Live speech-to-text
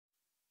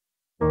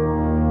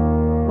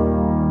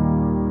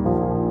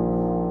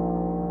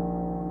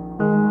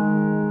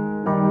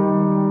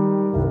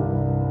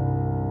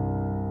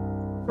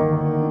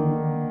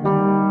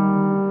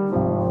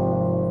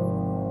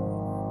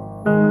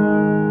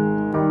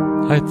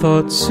I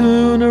thought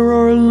sooner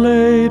or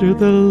later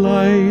the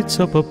lights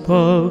up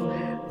above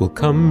will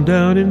come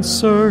down in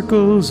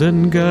circles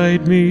and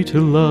guide me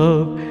to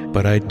love.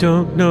 But I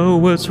don't know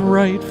what's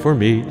right for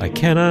me, I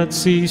cannot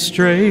see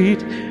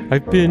straight.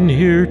 I've been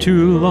here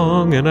too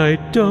long and I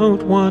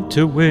don't want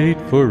to wait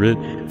for it.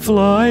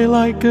 Fly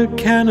like a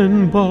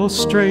cannonball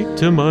straight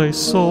to my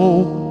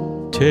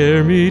soul.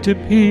 Tear me to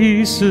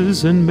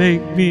pieces and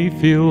make me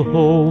feel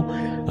whole.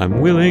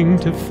 I'm willing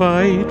to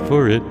fight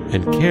for it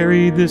and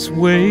carry this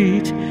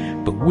weight.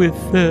 But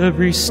with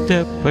every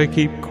step I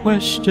keep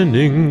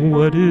questioning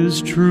what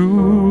is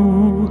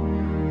true.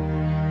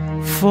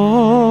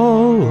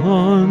 Fall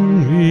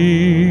on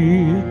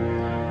me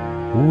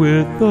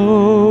with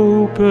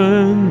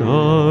open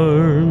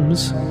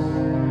arms.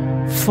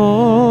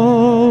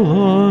 Fall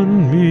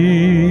on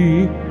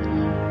me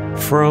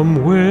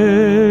from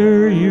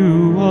where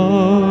you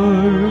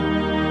are.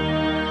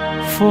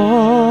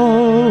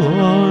 Fall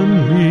on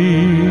me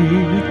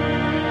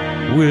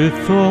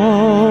with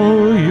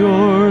all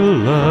your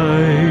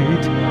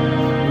light,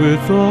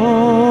 with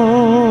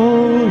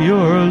all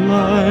your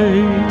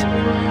light,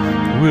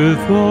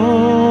 with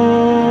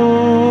all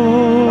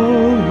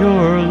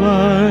your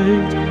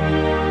light.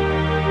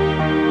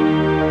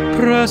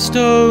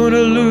 Presto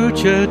una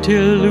luce ti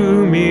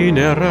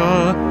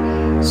illuminerà,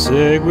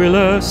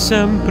 seguila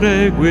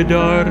sempre,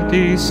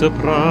 guidarti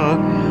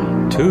saprà.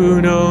 Tu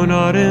non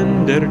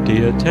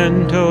arrenderti,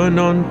 attento a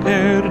non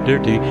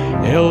perderti,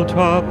 e il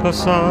tuo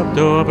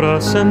passato avrà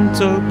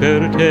senso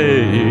per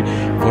te.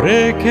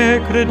 Vorrei che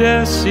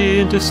credessi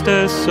in te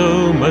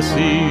stesso, ma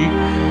sì,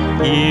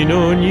 in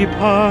ogni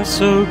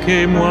passo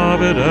che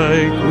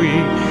muoverai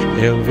qui.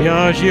 È un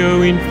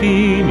viaggio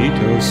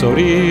infinito,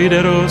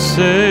 sorriderò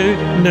se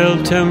nel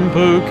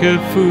tempo che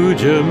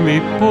fugge mi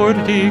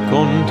porti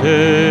con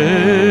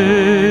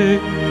te.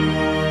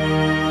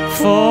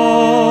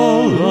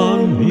 Fall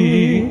on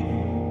me,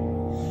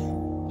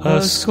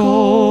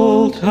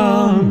 ascoltami.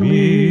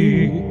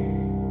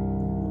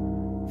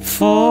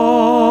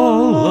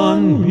 Fall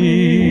on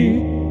me,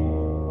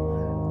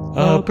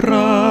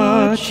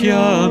 abbracciami.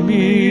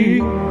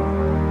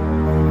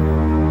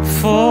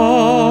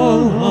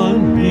 Fall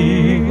on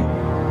me,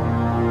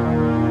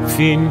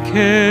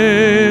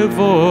 finché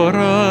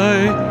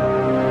vorrai,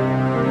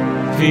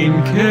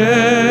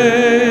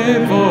 finché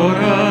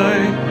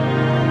vorrai,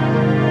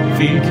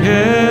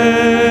 finché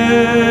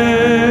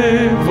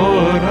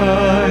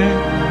vorrai,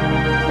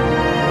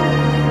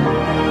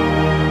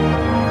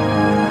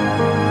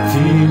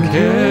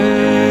 finché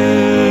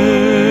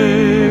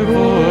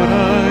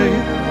vorrai.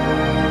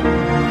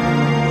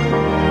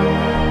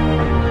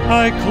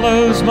 I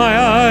close my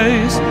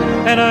eyes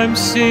and I'm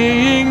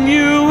seeing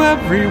you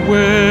everywhere.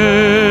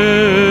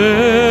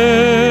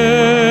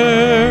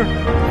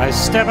 I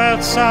step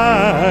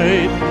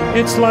outside,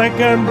 it's like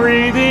I'm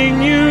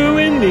breathing you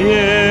in the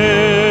air.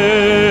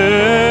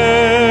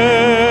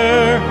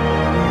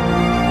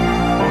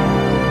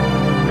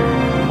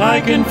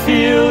 I can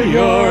feel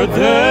you're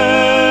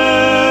there.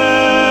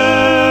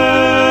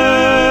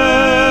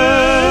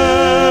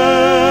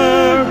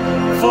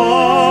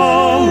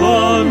 Fall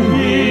on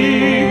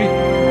me,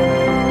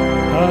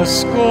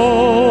 ascoltami.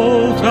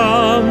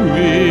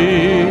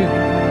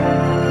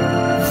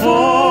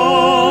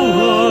 Fall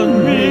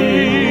on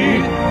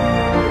me,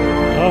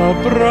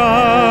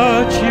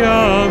 abbracciami.